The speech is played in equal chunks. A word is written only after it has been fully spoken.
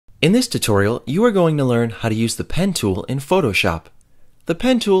In this tutorial, you are going to learn how to use the pen tool in Photoshop. The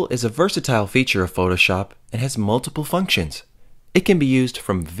pen tool is a versatile feature of Photoshop and has multiple functions. It can be used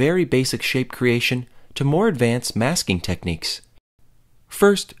from very basic shape creation to more advanced masking techniques.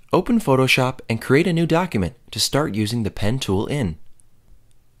 First, open Photoshop and create a new document to start using the pen tool in.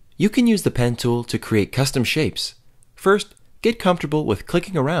 You can use the pen tool to create custom shapes. First, get comfortable with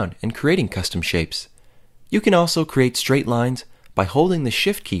clicking around and creating custom shapes. You can also create straight lines by holding the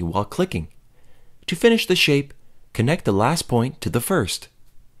Shift key while clicking. To finish the shape, connect the last point to the first.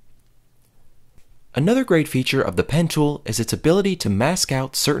 Another great feature of the pen tool is its ability to mask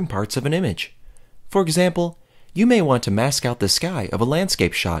out certain parts of an image. For example, you may want to mask out the sky of a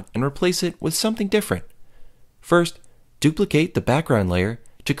landscape shot and replace it with something different. First, duplicate the background layer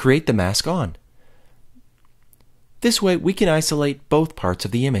to create the mask on. This way we can isolate both parts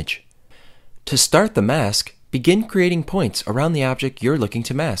of the image. To start the mask, begin creating points around the object you're looking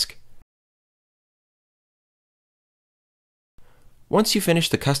to mask. Once you finish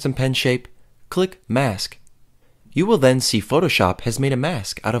the custom pen shape, click Mask. You will then see Photoshop has made a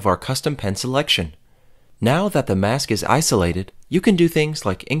mask out of our custom pen selection. Now that the mask is isolated, you can do things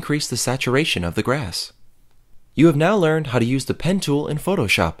like increase the saturation of the grass. You have now learned how to use the pen tool in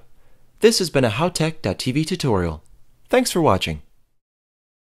Photoshop. This has been a HowTech.tv tutorial. Thanks for watching.